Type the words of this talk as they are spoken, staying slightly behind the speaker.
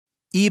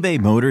eBay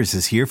Motors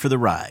is here for the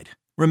ride.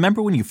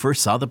 Remember when you first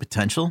saw the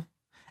potential?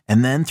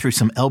 And then through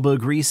some elbow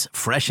grease,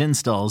 fresh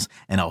installs,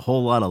 and a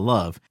whole lot of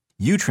love,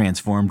 you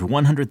transformed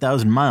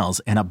 100,000 miles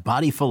and a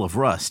body full of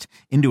rust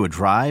into a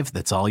drive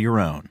that's all your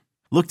own.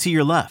 Look to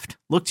your left.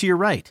 Look to your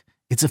right.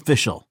 It's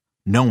official.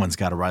 No one's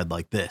got a ride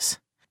like this.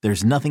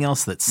 There's nothing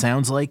else that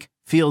sounds like,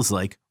 feels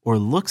like, or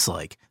looks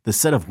like the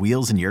set of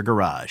wheels in your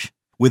garage.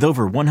 With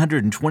over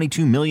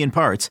 122 million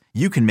parts,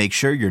 you can make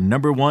sure your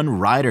number one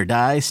ride or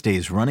die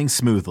stays running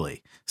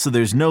smoothly. So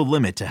there's no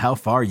limit to how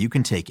far you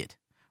can take it.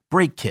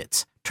 Brake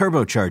kits,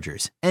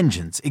 turbochargers,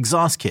 engines,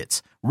 exhaust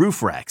kits,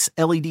 roof racks,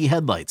 LED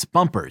headlights,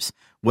 bumpers,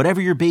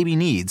 whatever your baby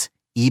needs,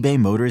 eBay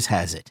Motors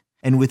has it.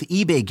 And with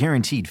eBay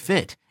Guaranteed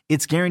Fit,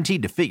 it's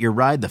guaranteed to fit your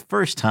ride the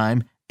first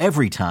time,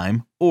 every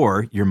time,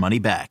 or your money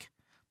back.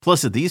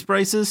 Plus at these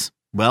prices,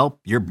 well,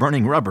 you're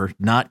burning rubber,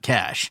 not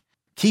cash.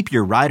 Keep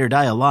your ride or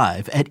die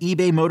alive at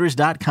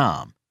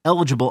ebaymotors.com.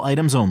 Eligible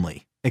items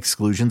only.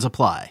 Exclusions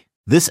apply.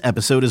 This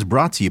episode is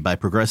brought to you by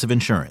Progressive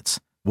Insurance.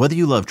 Whether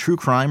you love true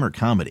crime or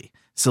comedy,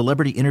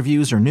 celebrity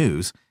interviews or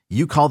news,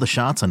 you call the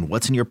shots on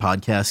what's in your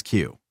podcast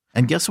queue.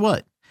 And guess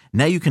what?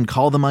 Now you can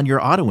call them on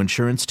your auto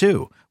insurance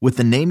too with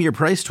the Name Your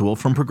Price tool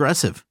from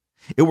Progressive.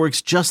 It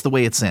works just the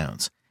way it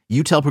sounds.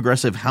 You tell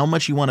Progressive how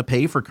much you want to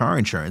pay for car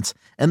insurance,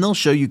 and they'll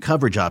show you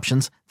coverage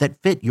options that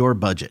fit your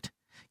budget.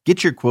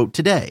 Get your quote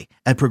today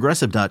at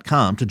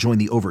Progressive.com to join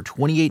the over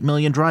 28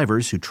 million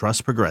drivers who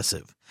trust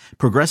Progressive.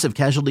 Progressive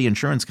Casualty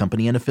Insurance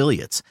Company and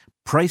Affiliates.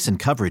 Price and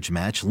coverage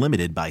match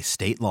limited by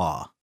state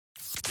law.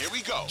 Here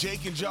we go.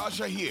 Jake and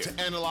Josh are here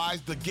to analyze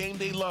the game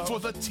they love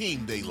for the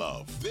team they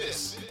love.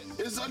 This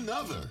is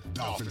another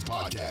Dolphins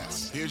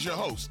podcast. Here's your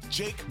host,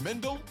 Jake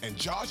Mendel and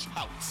Josh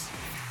Houtz.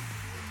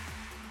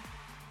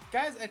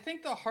 Guys, I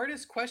think the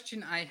hardest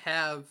question I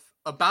have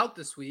about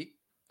this week,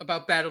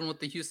 about battling with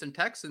the Houston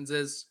Texans,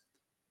 is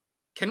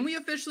can we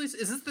officially,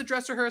 is this the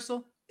dress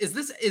rehearsal?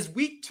 Is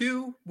week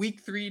 2,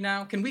 week 3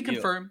 now? Can we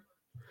confirm?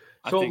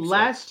 So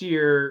last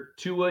year,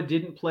 Tua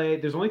didn't play.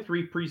 There's only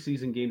 3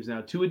 preseason games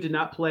now. Tua did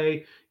not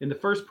play in the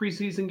first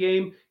preseason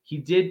game. He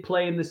did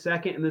play in the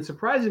second, and then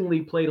surprisingly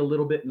played a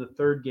little bit in the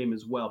third game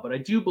as well. But I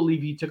do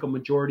believe he took a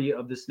majority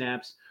of the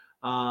snaps,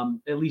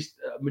 at least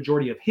a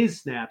majority of his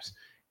snaps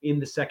in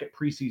the second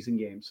preseason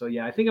game. So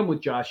yeah, I think I'm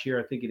with Josh here.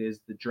 I think it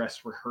is the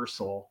dress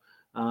rehearsal,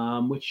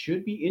 which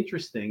should be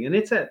interesting. And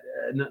it's at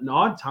an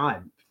odd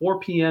time,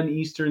 4 p.m.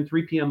 Eastern,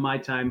 3 p.m. my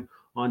time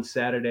on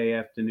Saturday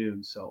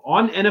afternoon. So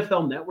on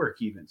NFL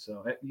Network even.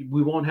 So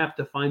we won't have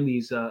to find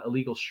these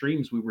illegal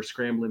streams we were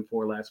scrambling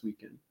for last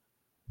weekend.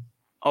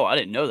 Oh, I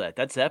didn't know that.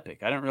 That's epic.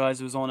 I didn't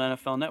realize it was on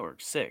NFL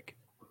Network. Sick.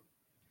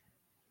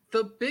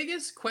 The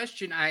biggest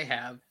question I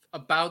have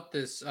about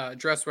this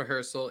dress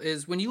rehearsal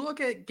is when you look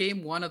at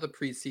game 1 of the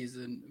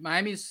preseason,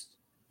 Miami's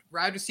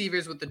wide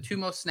receivers with the 2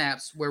 most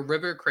snaps were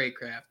River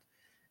Craycraft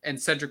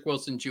and Cedric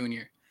Wilson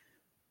Jr.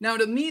 Now,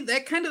 to me,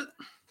 that kind of,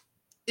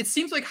 it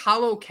seems like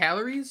hollow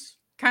calories,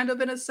 kind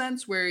of in a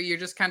sense, where you're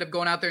just kind of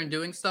going out there and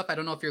doing stuff. I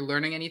don't know if you're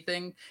learning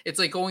anything. It's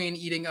like going and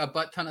eating a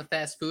butt ton of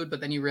fast food,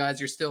 but then you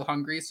realize you're still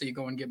hungry, so you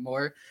go and get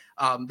more.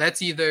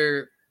 That's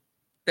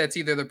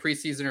either the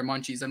preseason or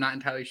munchies. I'm not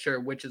entirely sure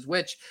which is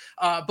which.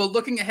 But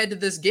looking ahead to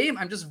this game,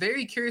 I'm just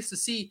very curious to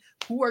see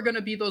who are going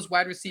to be those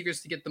wide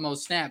receivers to get the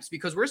most snaps,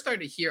 because we're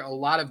starting to hear a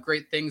lot of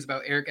great things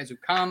about Eric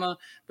Ezukama.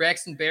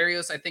 Braxton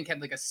Berrios, I think, had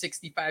like a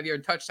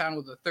 65-yard touchdown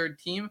with the third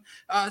team.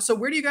 So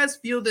where do you guys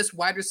feel this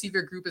wide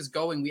receiver group is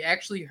going? We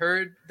actually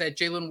heard that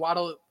Jalen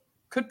Waddle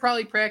could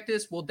probably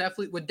practice. Would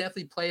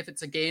definitely play if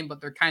it's a game, but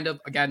they're kind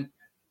of, again,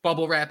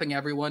 bubble wrapping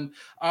everyone.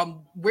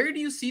 Where do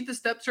you see the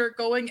depth chart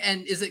going?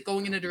 And is it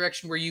going in a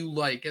direction where you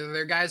like? Are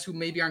there guys who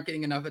maybe aren't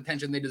getting enough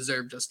attention they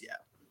deserve just yet?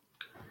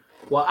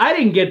 Well, I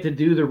didn't get to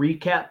do the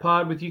recap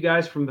pod with you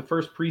guys from the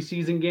first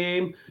preseason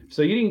game,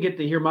 so you didn't get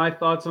to hear my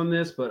thoughts on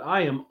this, but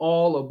I am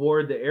all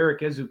aboard the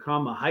Eric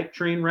Ezukama hype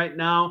train right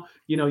now.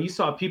 You know, you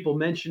saw people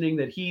mentioning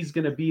that he's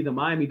going to be the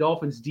Miami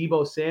Dolphins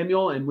Deebo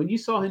Samuel, and when you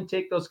saw him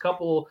take those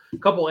couple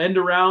end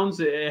arounds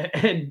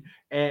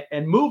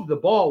and move the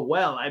ball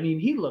well, I mean,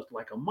 he looked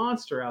like a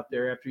monster out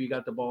there after he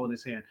got the ball in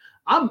his hand.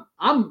 I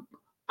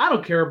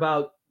don't care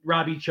about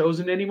Robbie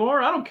Chosen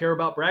anymore. I don't care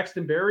about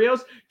Braxton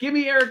Berrios. Give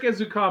me Eric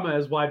Ezukama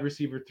as wide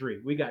receiver 3.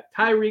 We got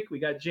Tyreek, we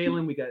got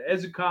Jalen, we got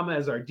Ezukama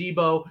as our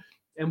Debo,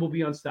 and we'll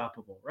be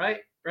unstoppable,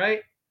 right?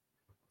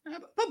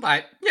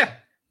 Bye. Yeah.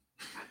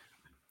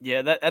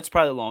 Yeah, that's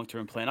probably the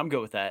long-term plan. I'm good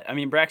with that. I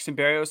mean, Braxton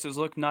Berrios has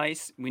looked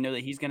nice. We know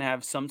that he's going to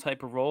have some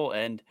type of role,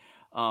 and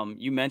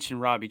you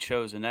mentioned Robbie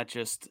Chosen. That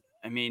just,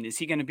 I mean, is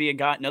he going to be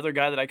another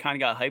guy that I kind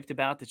of got hyped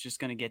about that's just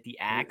going to get the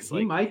axe?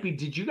 He might be.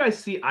 Did you guys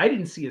see? I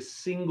didn't see a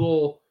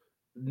single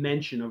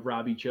mention of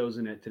Robbie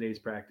Chosen at today's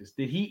practice.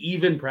 Did he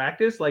even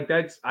practice? Like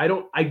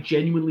I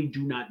genuinely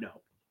do not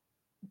know.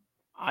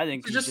 I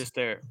think he's just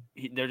there.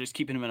 They're just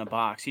keeping him in a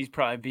box. He's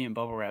probably being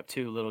bubble wrapped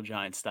too, Little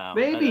Giant style.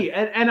 Maybe.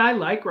 And I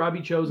like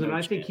Robbie Chosen. No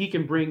I think he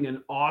can bring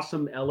an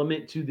awesome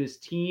element to this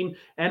team.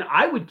 And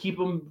I would keep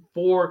him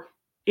for,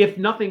 if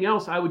nothing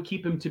else, I would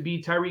keep him to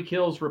be Tyreek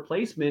Hill's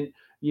replacement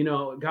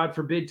God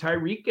forbid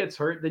Tyreek gets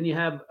hurt, then you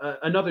have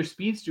another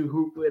speedster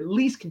who at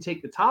least can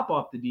take the top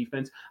off the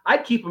defense.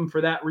 I'd keep him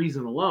for that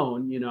reason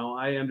alone.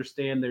 I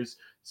understand there's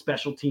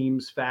special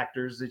teams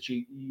factors that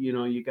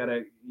you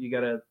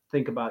gotta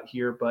think about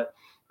here, but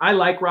I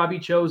like Robbie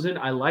Chosen.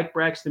 I like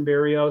Braxton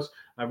Berrios.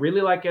 I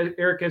really like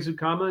Eric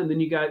Ezukama, and then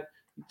you got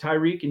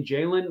Tyreek and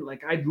Jalen.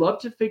 Like, I'd love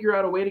to figure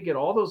out a way to get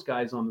all those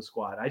guys on the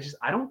squad.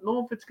 I don't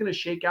know if it's going to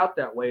shake out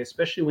that way,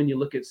 especially when you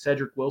look at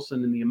Cedric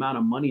Wilson and the amount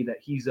of money that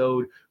he's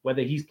owed,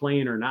 whether he's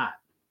playing or not.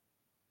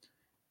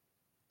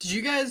 Did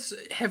you guys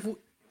do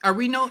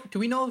we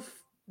know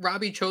if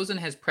Robbie Chosen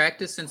has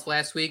practiced since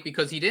last week?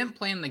 Because he didn't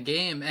play in the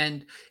game,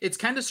 and it's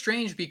kind of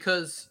strange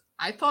because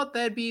I thought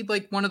that'd be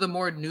like one of the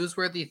more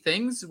newsworthy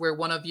things where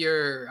one of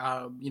your,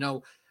 I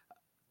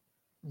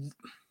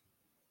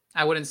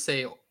wouldn't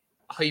say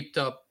hyped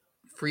up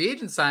free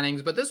agent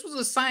signings, but this was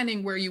a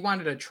signing where you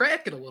wanted to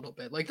track it a little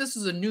bit. Like, this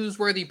is a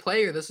newsworthy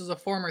player. This is a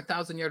former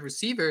 1,000-yard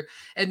receiver.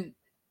 And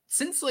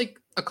since like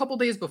a couple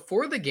days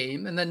before the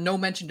game and then no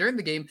mention during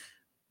the game,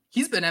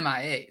 he's been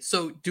MIA.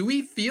 So do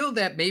we feel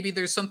that maybe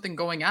there's something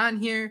going on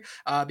here?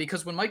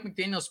 Because when Mike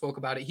McDaniel spoke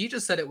about it, he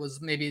just said it was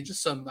maybe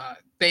just some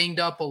banged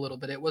up a little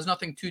bit. It was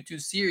nothing too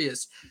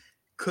serious.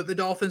 Could the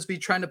Dolphins be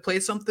trying to play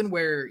something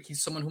where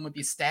he's someone who might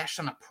be stashed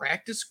on a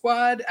practice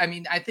squad? I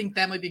mean, I think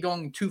that might be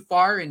going too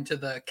far into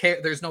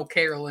there's no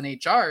Carroll in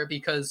HR,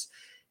 because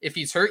if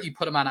he's hurt, you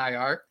put him on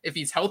IR. If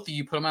he's healthy,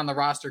 you put him on the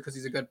roster because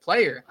he's a good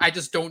player. I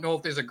just don't know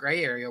if there's a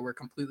gray area we're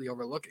completely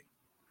overlooking.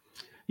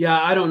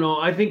 Yeah, I don't know.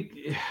 I think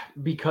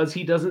because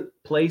he doesn't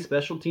play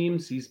special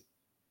teams, he's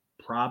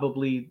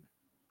probably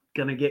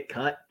going to get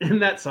cut.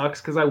 And that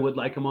sucks because I would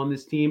like him on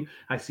this team.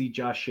 I see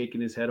Josh shaking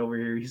his head over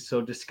here. He's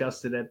so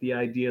disgusted at the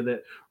idea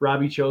that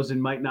Robbie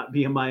Chosen might not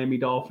be a Miami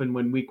Dolphin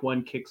when week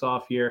 1 kicks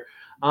off here.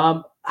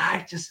 I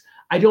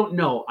don't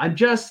know. I'm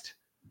just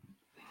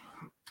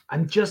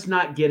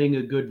not getting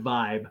a good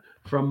vibe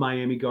from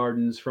Miami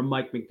Gardens, from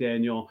Mike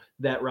McDaniel,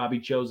 that Robbie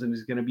Chosen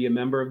is going to be a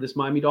member of this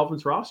Miami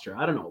Dolphins roster.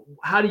 I don't know.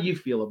 How do you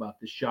feel about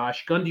this,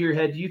 Josh? Gun to your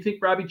head, do you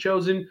think Robbie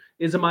Chosen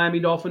is a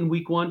Miami Dolphin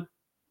week 1?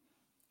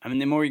 I mean,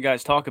 the more you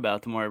guys talk about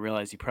it, the more I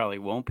realize he probably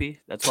won't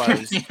be. That's why I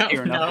was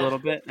tearing up a little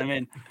bit. I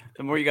mean,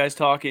 the more you guys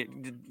talk, it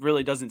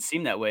really doesn't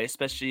seem that way,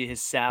 especially his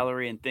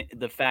salary and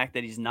the fact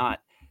that he's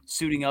not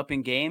suiting up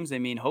in games. I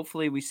mean,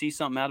 hopefully we see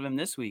something out of him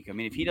this week. I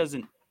mean, if he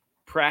doesn't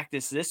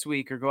practice this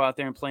week or go out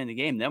there and play in the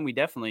game, then we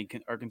definitely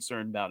are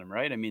concerned about him,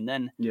 right? I mean,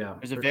 then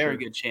there's a very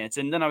good chance.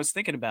 And then I was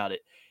thinking about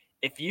it.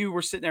 If you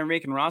were sitting there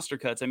making roster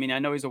cuts, I mean, I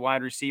know he's a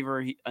wide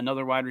receiver.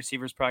 Another wide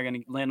receiver is probably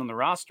going to land on the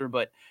roster,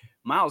 but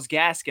Myles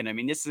Gaskin, I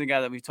mean, this is a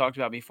guy that we've talked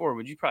about before.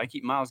 Would you probably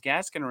keep Myles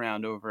Gaskin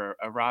around over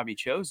a Robbie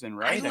Chosen,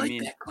 right? I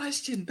like that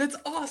question. That's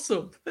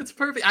awesome. That's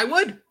perfect. I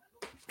would.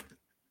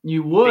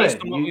 You would.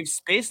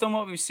 Based on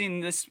what we've seen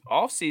this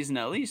offseason,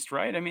 at least,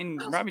 right? I mean,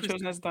 Robbie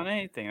Chosen hasn't done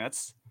anything.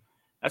 That's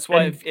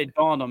why it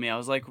dawned on me. I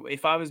was like,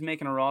 if I was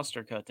making a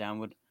roster cut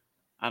down,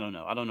 I don't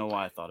know. I don't know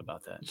why I thought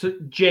about that. So,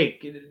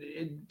 Jake,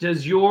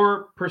 does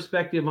your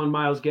perspective on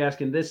Myles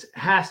Gaskin, this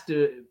has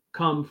to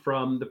come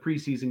from the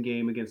preseason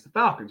game against the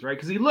Falcons, right?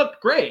 Because he looked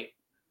great.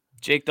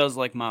 Jake does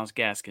like Myles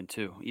Gaskin,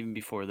 too, even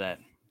before that.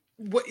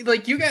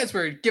 Like, you guys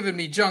were giving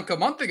me junk a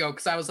month ago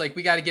because I was like,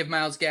 we got to give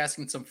Myles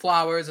Gaskin some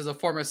flowers as a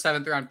former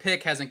 7th-round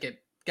pick, hasn't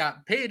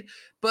got paid.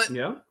 But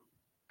yeah,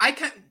 I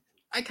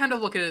kind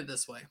of look at it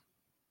this way.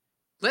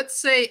 Let's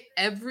say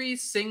every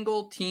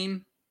single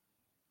team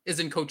is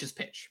in coach's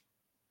pitch.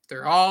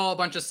 They're all a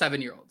bunch of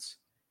 7-year-olds.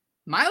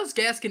 Myles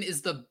Gaskin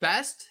is the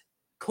best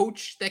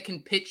coach that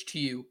can pitch to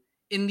you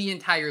in the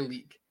entire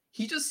league.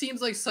 He just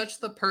seems like such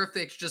the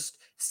perfect just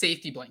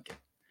safety blanket.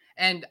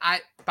 And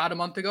about a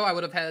month ago, I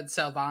would have had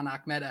Salvon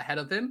Ahmed ahead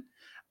of him.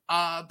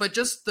 But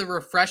just the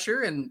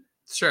refresher, and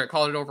sure,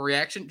 call it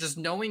overreaction, just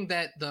knowing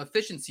that the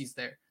efficiency's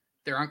there.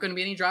 There aren't going to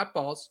be any drop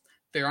balls.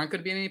 There aren't going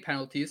to be any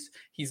penalties.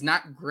 He's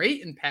not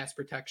great in pass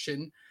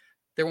protection.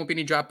 There won't be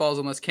any drop balls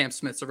unless Cam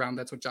Smith's around.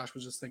 That's what Josh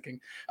was just thinking.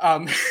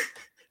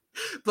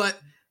 But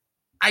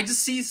I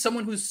just see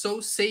someone who's so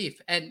safe,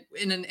 and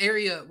in an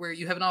area where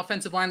you have an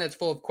offensive line that's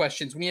full of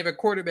questions, when you have a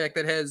quarterback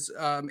that has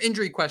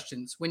injury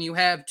questions, when you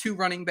have 2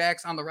 running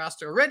backs on the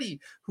roster already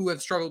who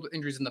have struggled with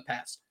injuries in the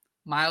past,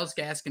 Myles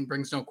Gaskin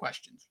brings no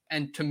questions.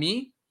 And to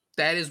me,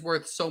 that is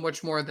worth so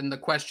much more than the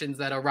questions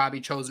that a Robbie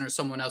Chosen or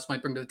someone else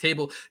might bring to the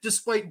table,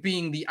 despite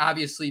being the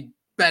obviously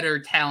better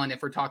talent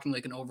if we're talking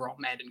like an overall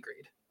Madden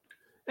grade.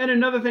 And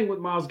another thing with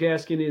Myles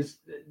Gaskin is,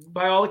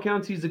 by all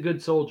accounts, he's a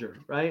good soldier,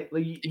 right?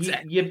 Like,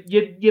 exactly.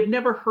 You've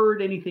never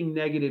heard anything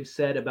negative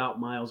said about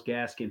Myles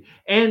Gaskin.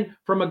 And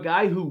from a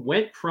guy who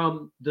went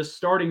from the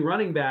starting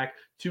running back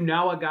to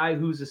now a guy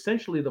who's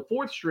essentially the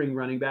 4th-string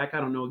running back. I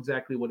don't know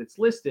exactly what it's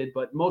listed,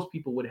 but most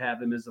people would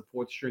have him as the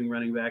 4th-string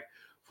running back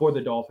for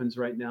the Dolphins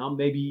right now,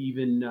 maybe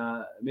even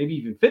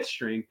 5th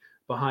string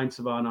behind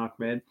Salvon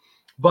Ahmed.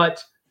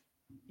 But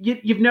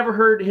you've never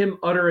heard him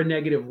utter a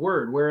negative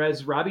word,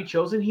 whereas Robbie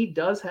Chosen, he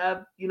does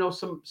have,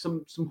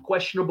 some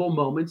questionable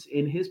moments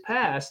in his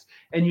past,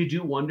 and you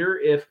do wonder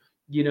if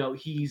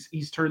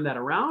he's turned that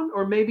around,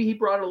 or maybe he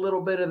brought a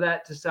little bit of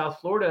that to South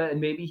Florida,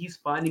 and maybe he's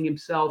finding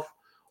himself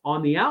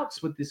on the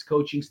outs with this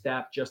coaching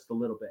staff just a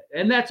little bit.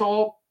 And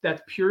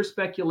that's pure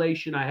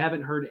speculation. I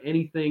haven't heard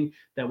anything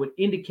that would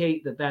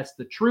indicate that that's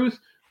the truth,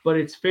 but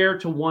it's fair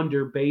to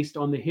wonder based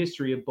on the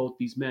history of both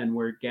these men,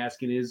 where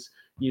Gaskin is,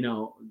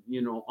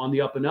 on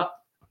the up and up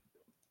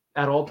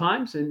at all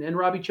times, and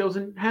Robbie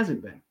Chosen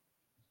hasn't been.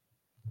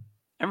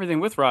 Everything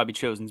with Robbie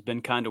Chosen's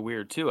been kind of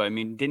weird too. I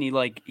mean, didn't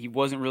he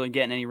wasn't really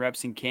getting any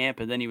reps in camp,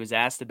 and then he was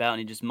asked about and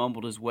he just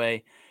mumbled his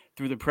way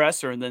through the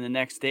presser, and then the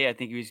next day I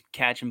think he was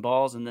catching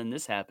balls, and then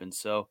this happened.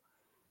 So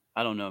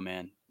I don't know,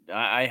 man.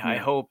 I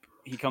hope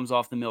he comes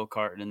off the milk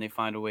carton and they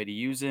find a way to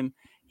use him.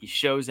 He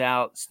shows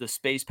out the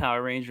Space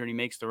Power Ranger and he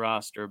makes the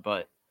roster,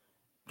 but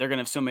they're going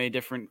to have so many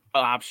different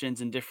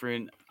options and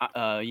different,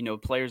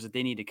 players that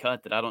they need to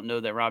cut that I don't know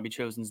that Robbie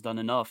Chosen's done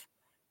enough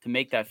to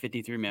make that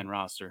 53-man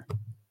roster.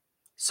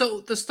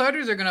 So the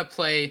starters are going to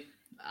play,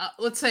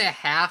 let's say a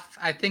half.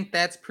 I think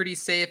that's pretty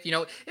safe.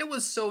 It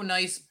was so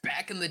nice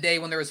back in the day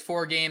when there was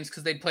 4 games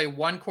because they'd play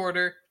 1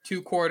 quarter,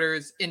 2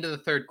 quarters into the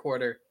 3rd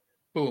quarter.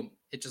 Boom.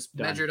 It just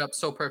measured up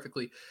so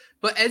perfectly.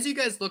 But as you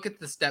guys look at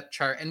the step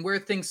chart and where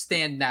things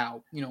stand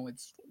now,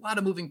 it's a lot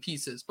of moving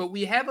pieces, but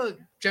we have a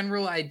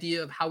general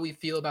idea of how we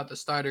feel about the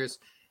starters.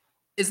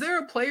 Is there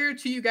a player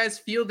to you guys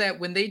feel that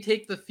when they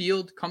take the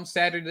field come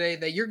Saturday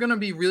that you're going to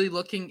be really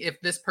looking if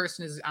this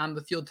person is on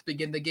the field to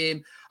begin the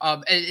game?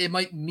 It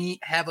might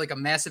have like a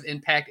massive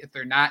impact if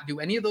they're not. Do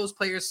any of those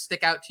players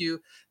stick out to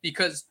you?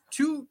 Because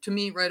 2, to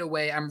me right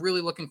away, I'm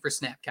really looking for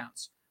snap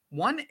counts.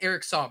 1,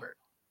 Eric Saubert.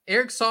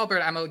 Eric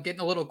Saubert, I'm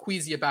getting a little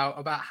queasy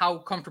about how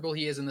comfortable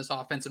he is in this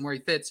offense and where he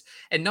fits.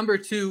 And number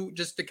 2,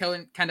 just to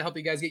kind of help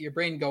you guys get your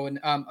brain going,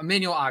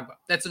 Emmanuel Ogbah.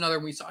 That's another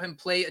one. We saw him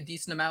play a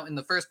decent amount in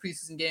the first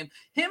preseason game.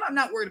 Him, I'm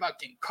not worried about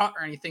getting cut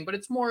or anything, but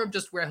it's more of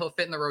just where he'll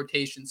fit in the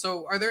rotation.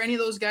 So are there any of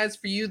those guys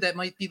for you that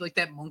might be like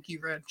that monkey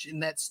wrench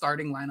in that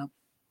starting lineup?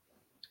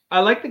 I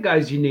like the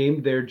guys you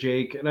named there,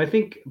 Jake. And I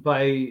think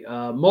by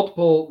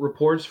multiple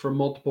reports from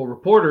multiple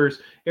reporters,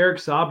 Eric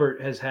Saubert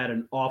has had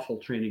an awful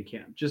training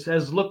camp, just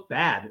has looked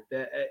bad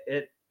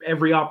at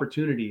every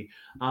opportunity,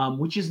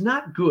 which is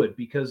not good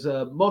because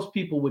most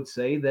people would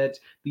say that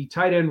the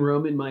tight end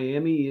room in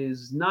Miami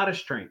is not a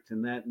strength,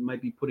 and that might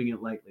be putting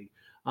it lightly.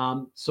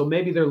 So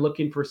maybe they're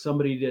looking for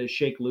somebody to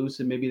shake loose,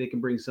 and maybe they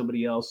can bring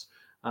somebody else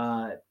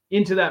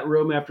into that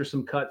room after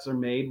some cuts are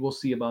made. We'll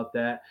see about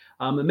that.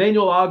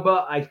 Emmanuel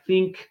Ogbah, I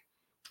think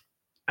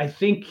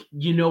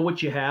you know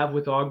what you have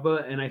with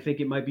Ogbah, and I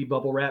think it might be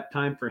bubble wrap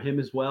time for him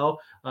as well.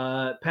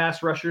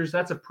 Pass rushers,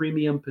 that's a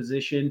premium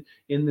position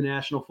in the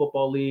National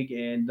Football League,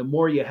 and the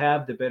more you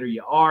have, the better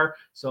you are.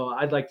 So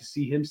I'd like to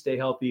see him stay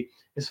healthy.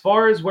 As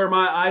far as where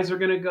my eyes are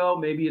going to go,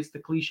 maybe it's the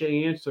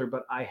cliche answer,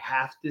 but I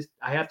have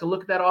to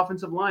look at that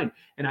offensive line,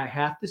 and I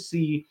have to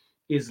see,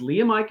 is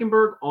Liam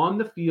Eichenberg on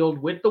the field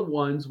with the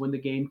ones when the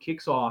game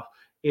kicks off?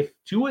 If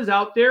Tua is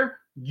out there,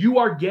 you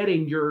are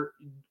getting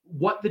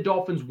what the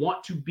Dolphins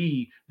want to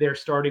be their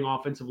starting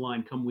offensive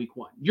line come week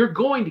 1. You're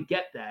going to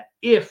get that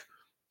if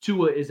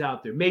Tua is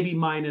out there. Maybe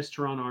minus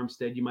Teron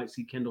Armstead. You might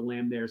see Kendall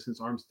Lamb there since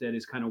Armstead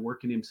is kind of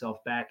working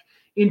himself back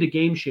into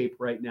game shape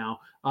right now.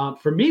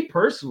 For me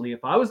personally,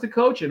 if I was the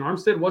coach and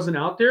Armstead wasn't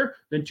out there,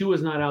 then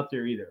Tua's not out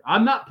there either.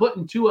 I'm not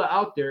putting Tua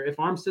out there if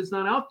Armstead's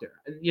not out there.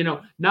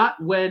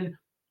 Not when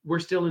we're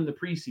still in the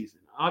preseason.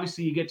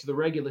 Obviously, you get to the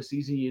regular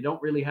season, you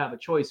don't really have a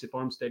choice. If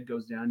Armstead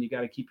goes down, you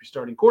got to keep your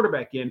starting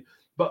quarterback in.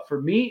 But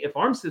for me, if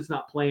Armstead's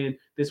not playing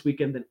this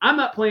weekend, then I'm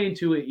not playing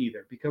Tua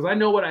either, because I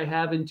know what I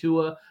have in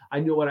Tua.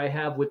 I know what I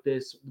have with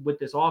this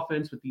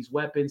offense, with these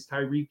weapons,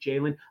 Tyreek,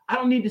 Jalen. I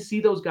don't need to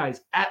see those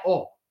guys at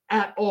all.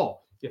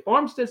 If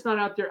Armstead's not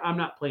out there, I'm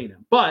not playing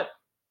him. But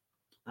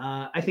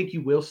I think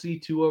you will see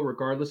Tua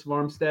regardless of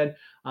Armstead.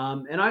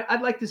 And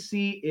I'd like to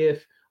see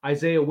if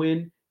Isaiah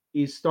Wynn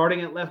is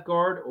starting at left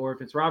guard, or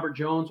if it's Robert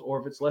Jones, or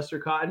if it's Lester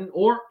Cotton,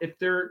 or if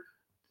they're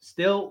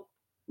still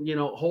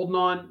holding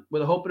on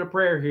with a hope and a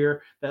prayer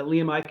here that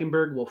Liam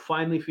Eichenberg will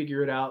finally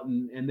figure it out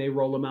and they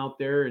roll him out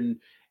there and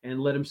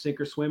let him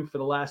sink or swim for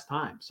the last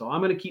time. So I'm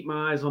going to keep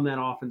my eyes on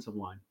that offensive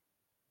line.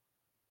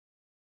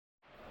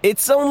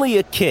 It's only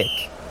a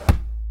kick,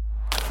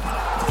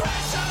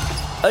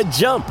 a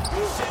jump,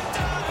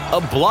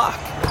 a block.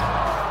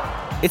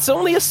 It's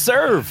only a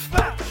serve.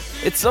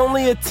 It's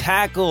only a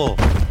tackle,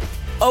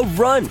 a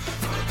run.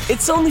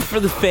 It's only for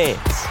the fans.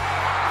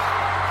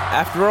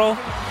 After all,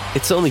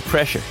 it's only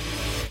pressure.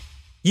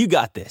 You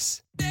got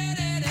this.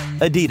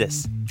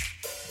 Adidas.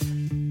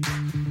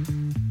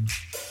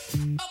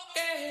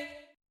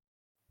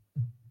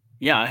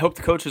 Yeah, I hope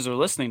the coaches are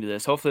listening to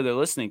this. Hopefully they're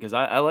listening, because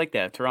I like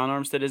that. If Teron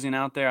Armstead isn't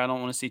out there, I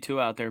don't want to see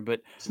Tua out there.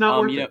 But it's not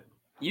worth it.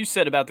 You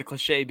said about the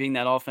cliche being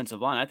that offensive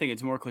line. I think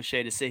it's more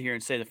cliche to sit here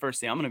and say the first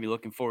thing I'm going to be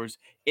looking for is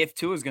if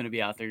Tua is going to be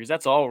out there, because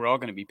that's all we're all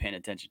going to be paying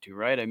attention to,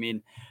 right? I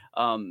mean,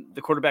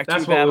 the quarterback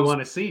that's two what battles, we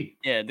want to see.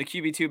 Yeah, the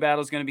QB2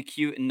 battle is going to be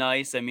cute and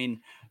nice. I mean,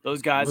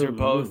 those guys are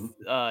both,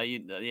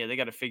 they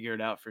got to figure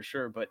it out for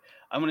sure. But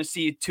I want to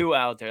see Tua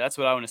out there. That's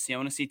what I want to see. I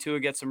want to see Tua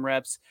get some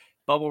reps,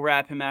 bubble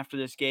wrap him after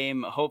this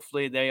game.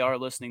 Hopefully they are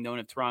listening, knowing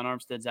if Teron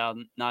Armstead's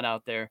not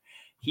out there,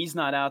 he's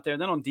not out there.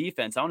 Then on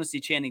defense, I want to see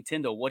Channing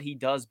Tindall, what he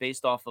does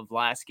based off of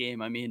last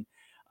game. I mean,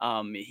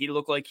 he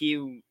looked like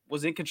he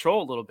was in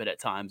control a little bit at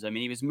times. I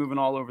mean, he was moving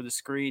all over the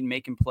screen,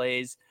 making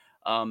plays,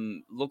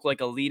 looked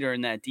like a leader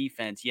in that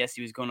defense. Yes,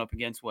 he was going up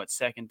against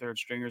second, third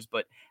stringers,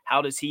 but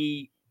how does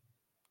he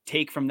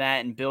take from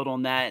that and build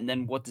on that? And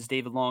then what does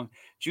David Long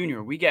Jr.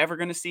 Are we ever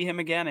going to see him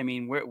again? I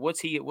mean, what's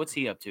he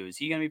up to? Is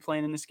he going to be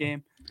playing in this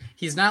game?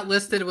 He's not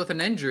listed with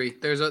an injury.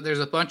 There's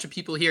a bunch of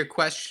people here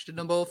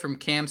questionable, from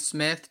Cam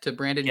Smith to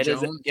Brandon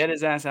Jones. Get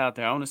his ass out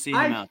there. I want to see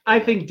him out I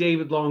there. think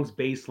David Long's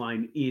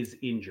baseline is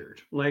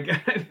injured. Like,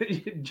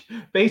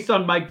 based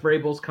on Mike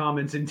Vrabel's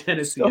comments in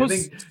Tennessee. I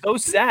think so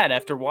sad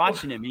after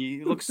watching him.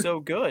 He looks so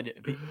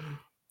good.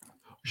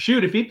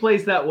 Shoot, if he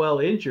plays that well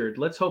injured,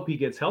 let's hope he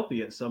gets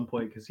healthy at some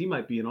point, because he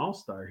might be an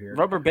all-star here.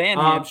 Rubber band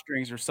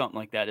hamstrings or something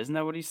like that. Isn't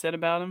that what he said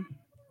about him?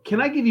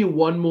 Can I give you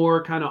one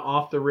more kind of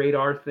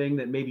off-the-radar thing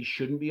that maybe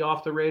shouldn't be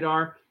off the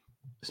radar?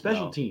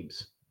 Special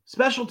teams.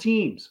 Special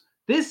teams.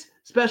 This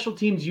special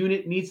teams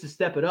unit needs to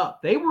step it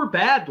up. They were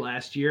bad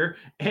last year,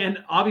 and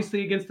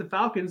obviously against the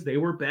Falcons, they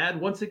were bad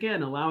once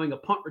again, allowing a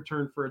punt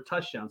return for a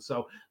touchdown.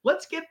 So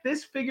let's get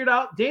this figured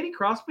out. Danny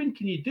Crossman,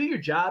 can you do your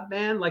job,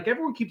 man? Like,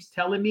 everyone keeps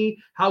telling me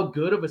how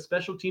good of a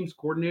special teams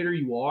coordinator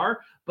you are,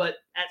 but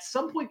at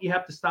some point you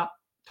have to stop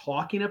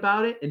talking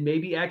about it and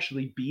maybe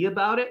actually be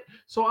about it.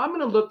 So I'm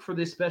going to look for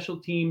this special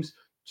teams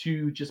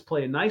to just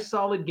play a nice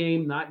solid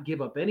game, not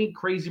give up any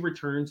crazy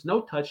returns,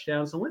 no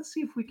touchdowns. And let's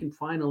see if we can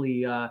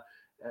finally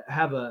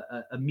have a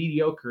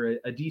mediocre,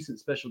 a decent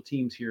special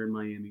teams here in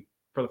Miami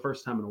for the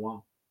first time in a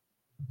while.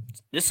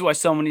 This is why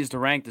someone needs to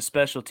rank the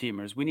special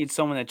teamers. We need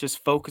someone that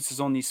just focuses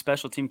on these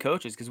special team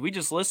coaches, because we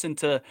just listened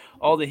to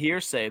all the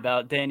hearsay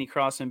about Danny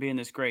Crossman being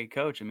this great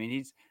coach. I mean,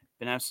 he's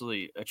been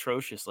absolutely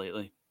atrocious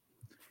lately.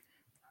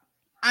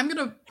 I'm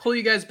going to pull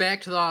you guys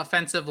back to the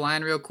offensive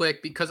line real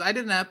quick, because I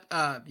did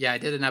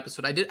an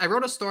episode. I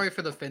wrote a story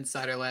for the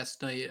Finsider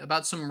last night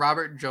about some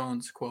Robert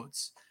Jones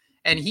quotes.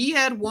 And he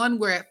had one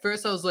where at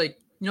first I was like,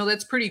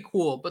 that's pretty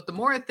cool. But the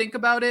more I think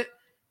about it,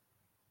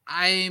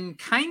 I'm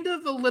kind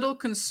of a little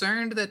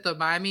concerned that the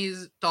Miami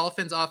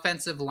Dolphins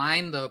offensive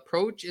line, the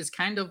approach is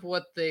kind of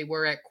what they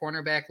were at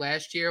cornerback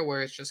last year,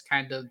 where it's just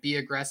kind of be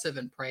aggressive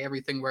and pray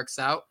everything works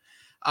out.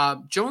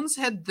 Jones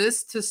had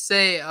this to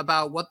say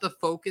about what the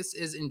focus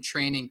is in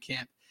training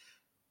camp.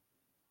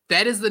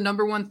 That is the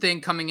number one thing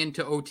coming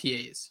into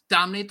OTAs.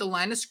 Dominate the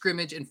line of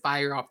scrimmage and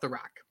fire off the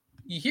rock.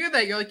 You hear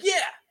that, you're like,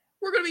 yeah,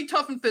 we're going to be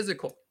tough and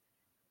physical.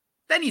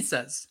 Then he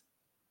says,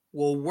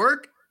 we'll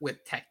work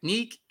with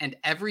technique and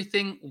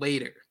everything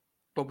later,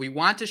 but we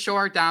want to show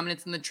our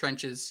dominance in the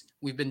trenches.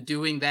 We've been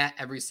doing that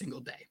every single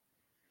day.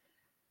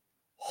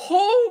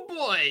 Oh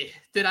boy,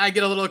 did I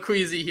get a little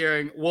queasy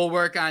hearing we'll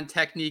work on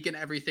technique and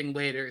everything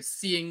later,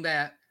 seeing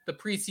that the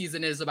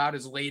preseason is about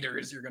as later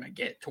as you're going to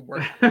get to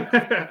work.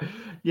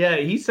 Yeah,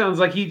 he sounds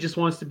like he just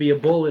wants to be a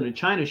bull in a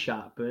china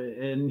shop,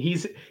 and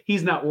he's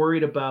not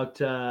worried about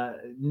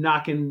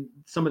knocking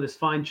some of this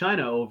fine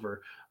china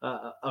over.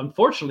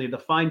 Unfortunately, the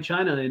fine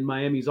china in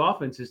Miami's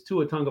offense is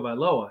Tua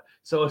Tagovailoa.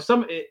 So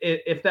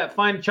if that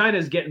fine china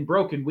is getting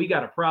broken, we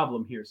got a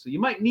problem here. So you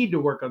might need to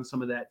work on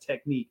some of that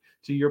technique,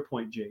 to your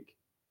point, Jake.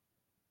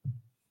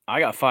 I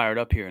got fired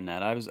up hearing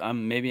that.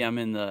 I'm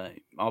in the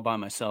all by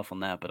myself on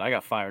that, but I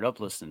got fired up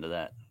listening to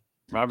that.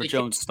 Robert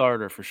Jones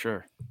starter for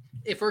sure.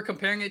 If we're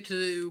comparing it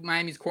to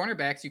Miami's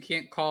cornerbacks, you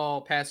can't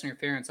call pass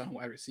interference on a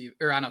wide receiver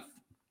or on a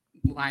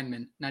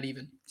lineman, not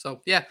even.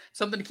 So yeah,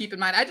 something to keep in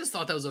mind. I just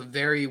thought that was a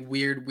very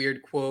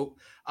weird quote.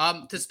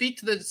 To speak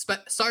to the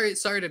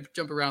sorry to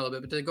jump around a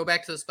little bit, but to go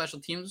back to the special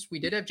teams, we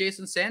did have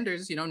Jason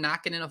Sanders,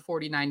 knocking in a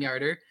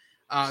 49-yarder.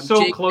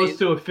 So close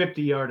to a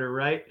 50-yarder,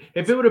 right?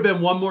 If it would have been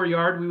one more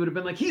yard, we would have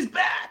been like, he's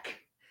back.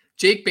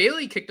 Jake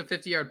Bailey kicked a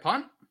 50-yard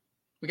punt.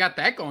 We got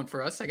that going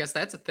for us. I guess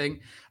that's a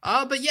thing.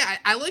 But yeah,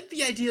 I like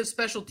the idea of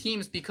special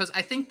teams, because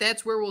I think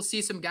that's where we'll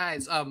see some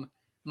guys.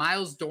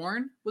 Miles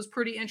Dorn was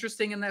pretty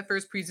interesting in that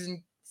first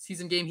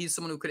preseason game. He's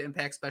someone who could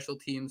impact special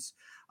teams.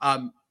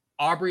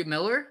 Aubrey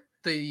Miller,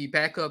 the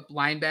backup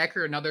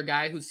linebacker, another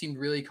guy who seemed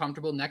really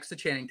comfortable next to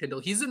Channing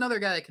Tindall. He's another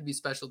guy that could be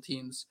special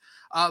teams.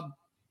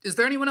 Is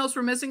there anyone else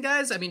we're missing,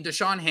 guys? I mean,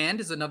 Deshaun Hand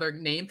is another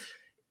name.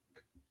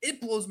 It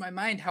blows my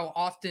mind how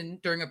often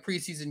during a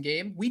preseason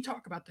game, we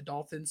talk about the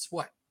Dolphins,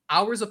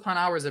 hours upon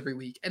hours every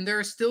week. And there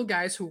are still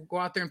guys who go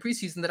out there in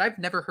preseason that I've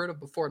never heard of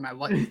before in my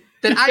life,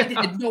 that I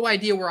had no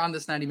idea were on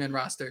this 90-man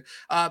roster.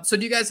 So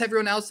do you guys have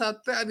everyone else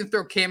out there? I mean,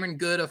 throw Cameron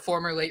Good, a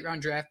former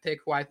late-round draft pick,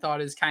 who I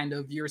thought is kind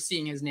of, you're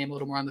seeing his name a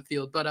little more on the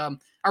field. But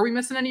are we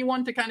missing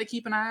anyone to kind of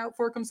keep an eye out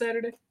for come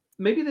Saturday?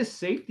 Maybe this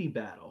safety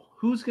battle.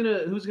 Who's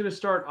gonna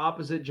start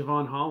opposite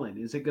Javon Holland?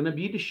 Is it gonna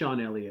be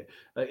Deshaun Elliott?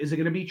 Is it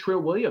gonna be Trill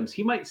Williams?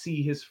 He might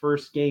see his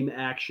first game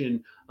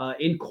action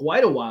in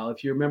quite a while.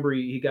 If you remember,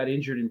 he got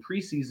injured in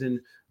preseason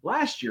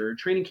last year,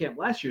 training camp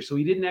last year. So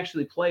he didn't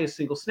actually play a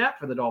single snap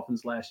for the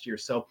Dolphins last year.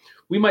 So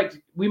we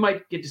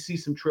might get to see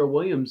some Trill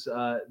Williams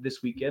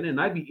this weekend, and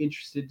I'd be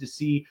interested to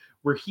see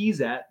where he's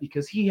at,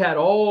 because he had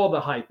all the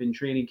hype in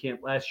training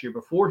camp last year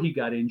before he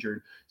got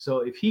injured.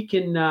 So if he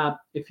can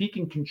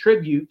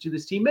contribute to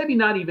this team, maybe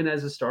not even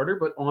as a starter,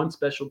 but on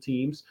special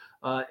teams,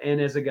 and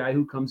as a guy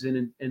who comes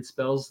in and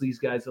spells these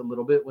guys a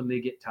little bit when they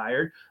get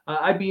tired,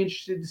 I'd be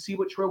interested to see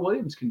what Trill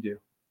Williams can do.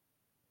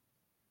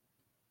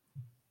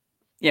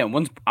 Yeah, I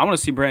want to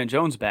see Brandon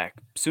Jones back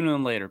sooner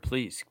than later,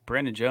 please.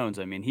 Brandon Jones,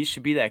 I mean, he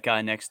should be that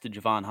guy next to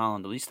Javon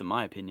Holland, at least in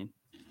my opinion.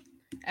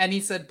 And he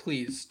said,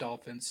 please,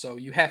 Dolphins. So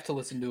you have to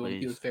listen to him.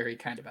 He was very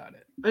kind about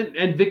it.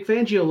 And Vic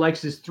Fangio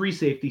likes his 3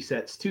 safety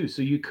sets too.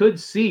 So you could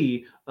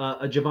see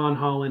a Javon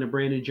Holland, a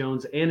Brandon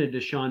Jones, and a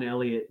Deshaun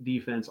Elliott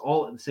defense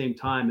all at the same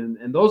time.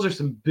 And those are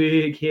some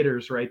big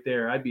hitters right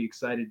there. I'd be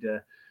excited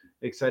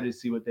to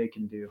see what they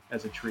can do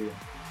as a trio.